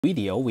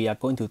Video, we are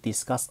going to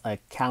discuss a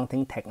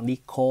counting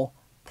technique called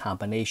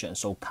combination.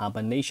 So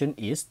combination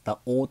is the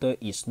order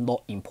is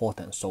not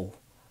important. So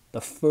the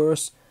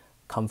first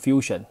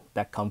confusion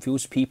that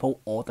confuse people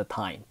all the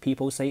time.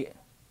 People say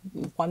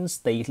once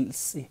they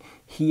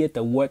hear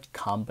the word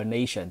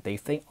combination, they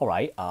think, all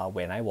right,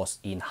 when I was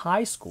in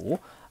high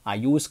school, I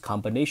used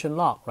combination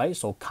lock, right?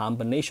 So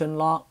combination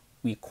lock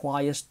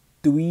requires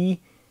three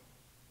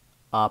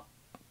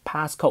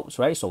passcodes,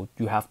 right? So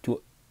you have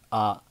to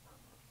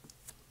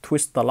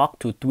twist the lock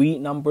to three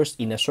numbers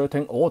in a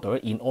certain order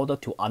in order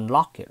to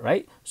unlock it,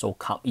 right? So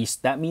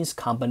that means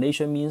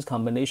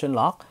combination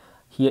lock?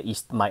 Here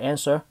is my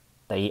answer.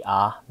 They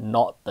are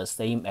not the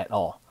same at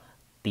all.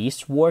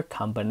 This word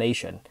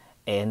combination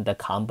and the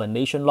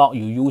combination lock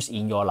you use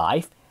in your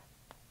life,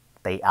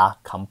 they are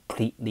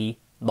completely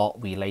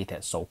not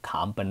related. So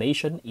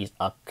combination is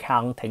a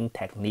counting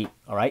technique,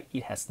 all right?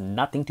 It has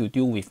nothing to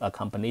do with a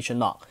combination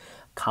lock.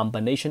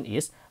 Combination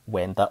is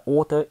when the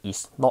order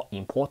is not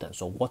important.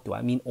 So what do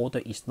I mean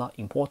order is not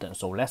important?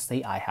 So let's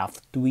say I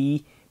have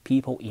three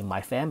people in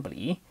my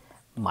family,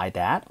 my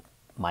dad,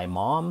 my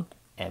mom,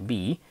 and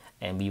me,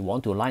 and we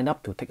want to line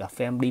up to take a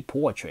family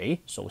portrait.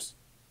 So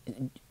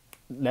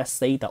let's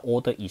say the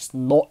order is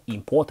not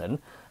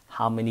important.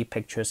 How many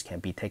pictures can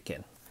be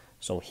taken?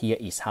 So here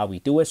is how we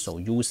do it. So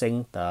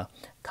using the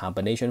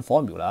combination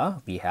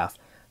formula, we have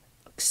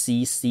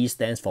C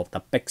stands for the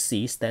big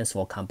C stands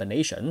for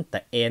combination.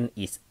 The N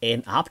is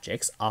N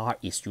objects. R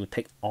is you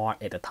take R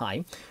at a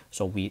time.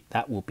 So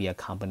that will be a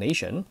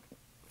combination.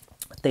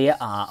 There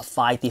are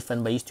 5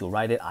 different ways to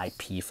write it. I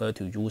prefer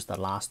to use the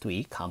last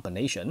 3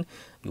 combination.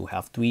 You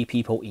have 3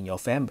 people in your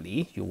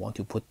family. You want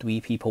to put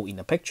 3 people in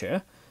a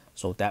picture.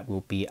 So that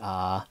will be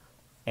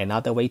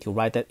another way to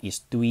write it is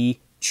 3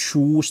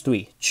 choose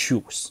 3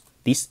 choose.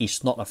 This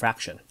is not a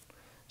fraction.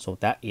 So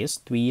that is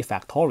 3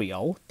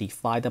 factorial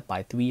divided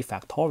by 3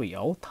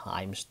 factorial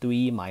times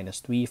 3 minus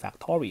 3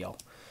 factorial.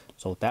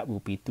 So that will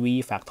be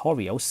 3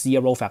 factorial.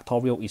 0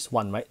 factorial is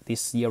 1, right?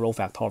 This 0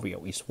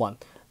 factorial is 1.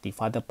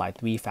 Divided by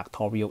 3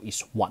 factorial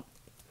is 1.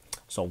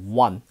 So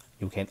 1,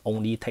 you can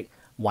only take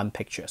 1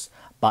 pictures.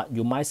 But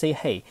you might say,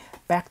 hey,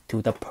 back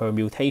to the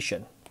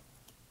permutation.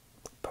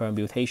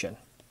 Permutation.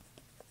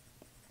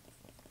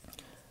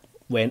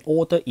 When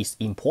order is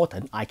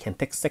important, I can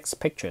take 6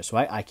 pictures,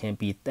 right? I can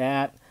be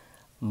dad,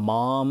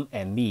 mom,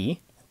 and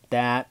me.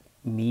 Dad,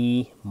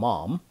 me,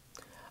 mom.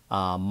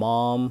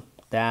 Mom,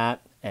 dad,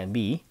 and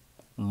me.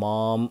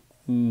 Mom,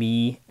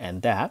 me,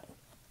 and dad.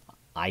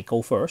 I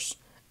go first,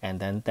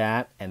 and then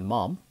dad and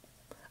mom.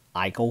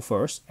 I go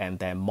first, and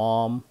then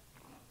mom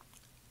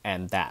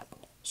and dad.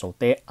 So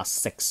there are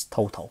 6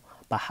 total.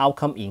 But how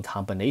come in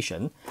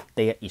combination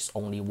there is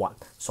only 1?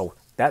 So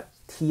that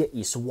here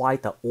is why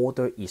the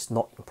order is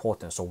not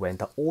important. So when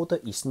the order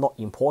is not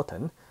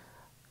important,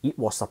 it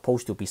was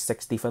supposed to be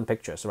 6 different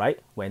pictures, right?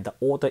 When the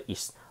order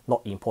is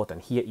not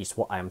important, here is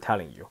what I am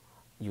telling you.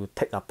 You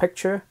take a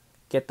picture,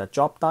 get the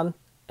job done,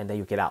 and then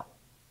you get out.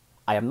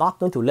 I am not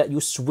going to let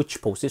you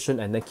switch position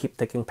and then keep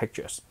taking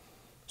pictures.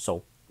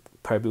 So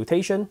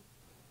permutation,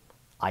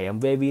 I am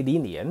very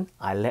lenient.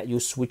 I let you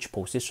switch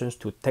positions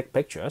to take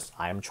pictures.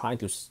 I am trying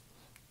to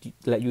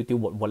let you do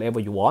whatever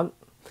you want.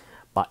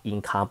 But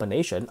in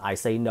combination, I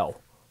say no.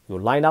 You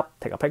line up,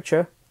 take a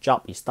picture,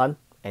 job is done,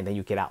 and then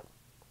you get out.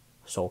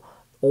 So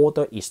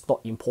order is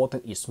not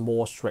important, it's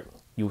more strict.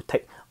 You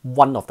take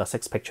 1 of the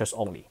 6 pictures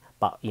only.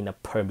 But in a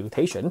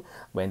permutation,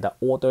 when the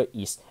order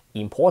is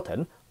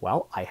important,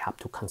 well, I have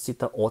to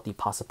consider all the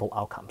possible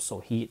outcomes.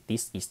 So here,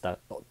 this is the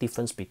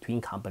difference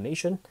between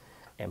combination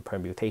and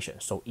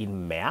permutation. So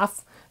in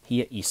math,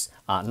 here is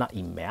not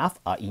in math,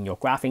 in your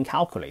graphing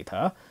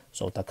calculator.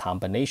 So the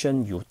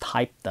combination, you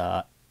type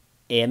the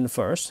N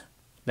first,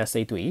 let's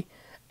say 3,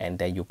 and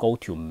then you go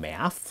to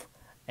math,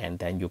 and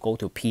then you go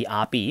to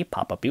PRB,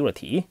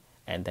 probability,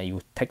 and then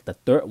you take the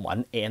third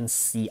one,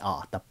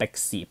 NCR, the big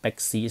C.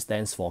 Big C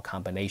stands for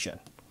combination.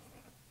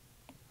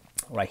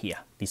 Right here,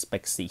 this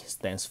big C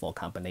stands for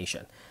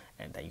combination.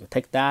 And then you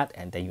take that,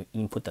 and then you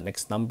input the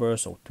next number.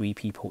 So 3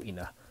 people in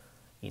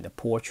a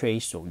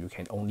portrait, so you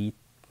can only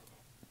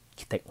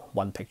take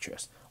 1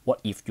 pictures. What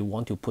if you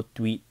want to put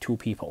 2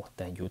 people?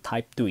 Then you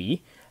type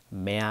 3,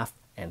 math,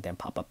 and then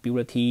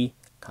probability,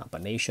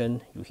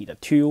 combination, you hit a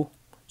 2.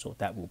 So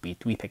that will be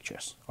 3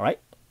 pictures, all right?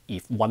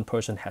 If 1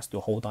 person has to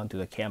hold on to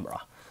the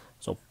camera.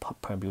 So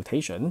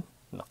permutation,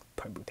 not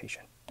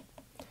permutation.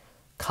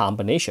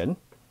 Combination,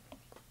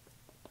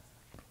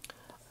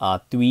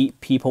 3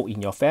 people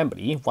in your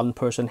family, 1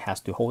 person has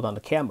to hold on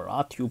the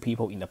camera, 2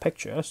 people in the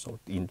picture. So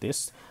in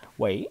this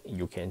way,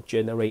 you can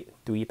generate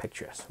 3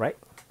 pictures, right?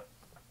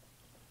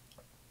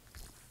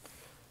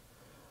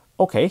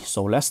 Okay,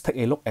 so let's take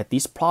a look at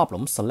this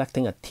problem.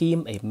 Selecting a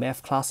team. A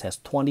math class has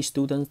 20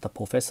 students. The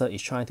professor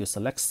is trying to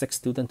select 6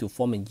 students to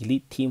form an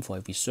elite team for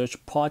a research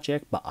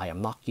project, but I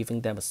am not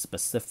giving them a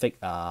specific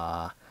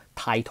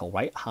title,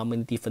 right? How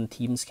many different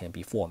teams can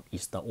be formed?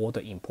 Is the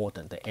order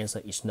important? The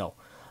answer is no.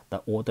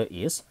 The order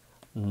is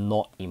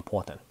not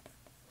important.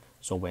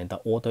 So when the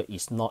order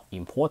is not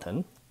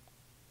important,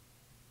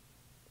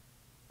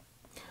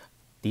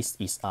 this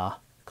is a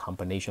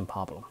combination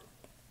problem.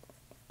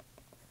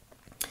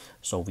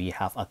 So we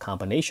have a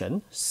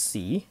combination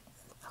C.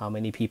 How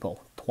many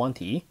people?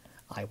 20.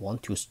 I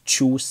want to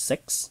choose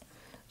 6.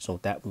 So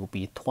that will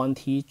be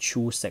 20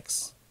 choose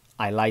 6.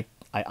 I like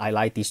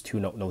these two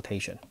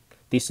notation.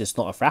 This is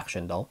not a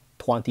fraction though.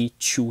 20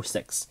 choose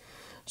 6.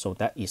 So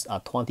that is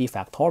a 20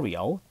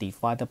 factorial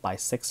divided by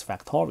 6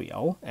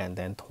 factorial, and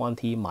then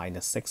 20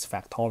 minus 6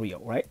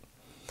 factorial, right?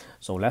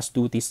 So let's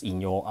do this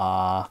in your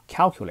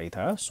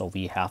calculator. So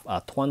we have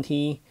a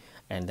 20,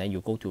 and then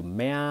you go to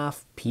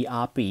math,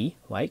 PRB,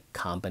 right?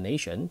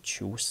 Combination,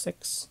 choose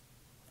 6.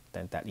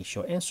 Then that is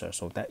your answer.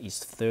 So that is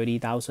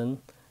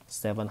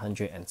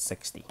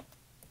 30,760.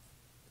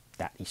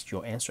 That is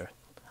your answer.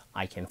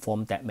 I can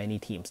form that many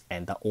teams,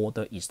 and the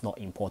order is not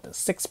important.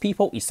 6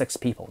 people is 6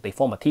 people. They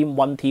form a team.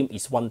 1 team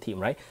is 1 team,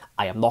 right?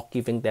 I am not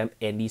giving them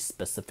any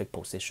specific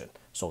position.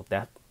 So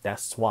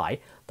that's why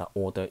the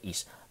order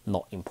is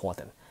not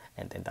important.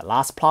 And then the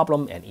last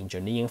problem, an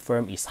engineering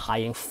firm is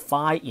hiring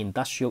 5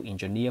 industrial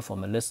engineers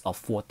from a list of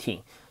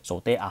 14.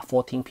 So there are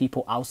 14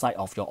 people outside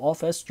of your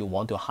office. You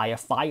want to hire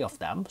 5 of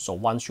them. So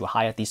once you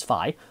hire these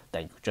 5,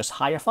 then you just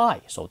hire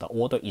 5. So the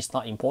order is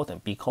not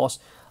important because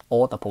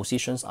all the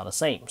positions are the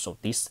same. So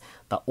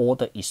the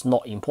order is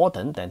not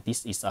important, then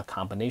this is a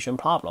combination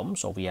problem.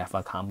 So we have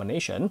a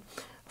combination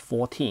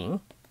 14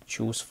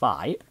 choose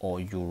 5, or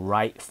you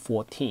write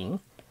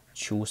 14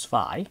 choose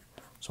 5.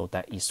 So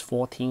that is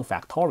 14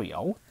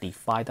 factorial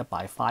divided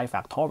by 5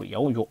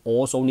 factorial. You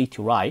also need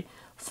to write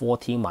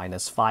 14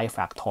 minus 5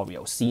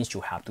 factorial, since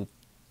you have to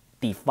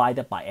divide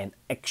it by an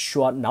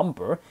actual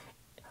number.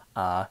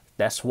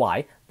 That's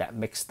why that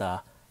makes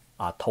the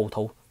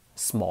total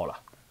smaller.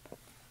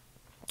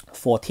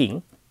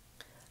 14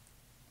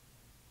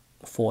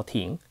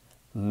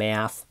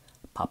 math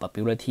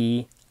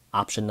probability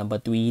option number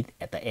 3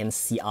 at the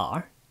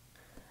NCR,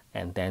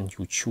 and then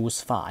you choose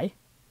 5.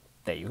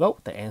 There you go.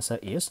 The answer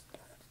is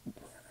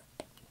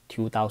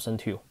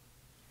 2002.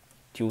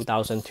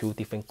 2002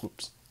 different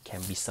groups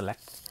can be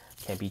selected,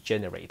 can be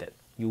generated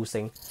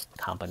using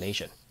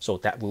combination. So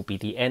that will be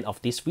the end of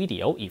this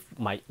video. If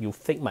you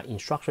think my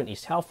instruction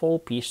is helpful,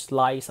 please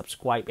like,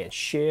 subscribe, and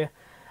share.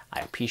 I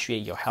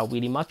appreciate your help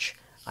really much.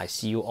 I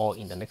see you all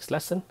in the next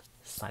lesson.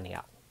 Signing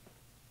out.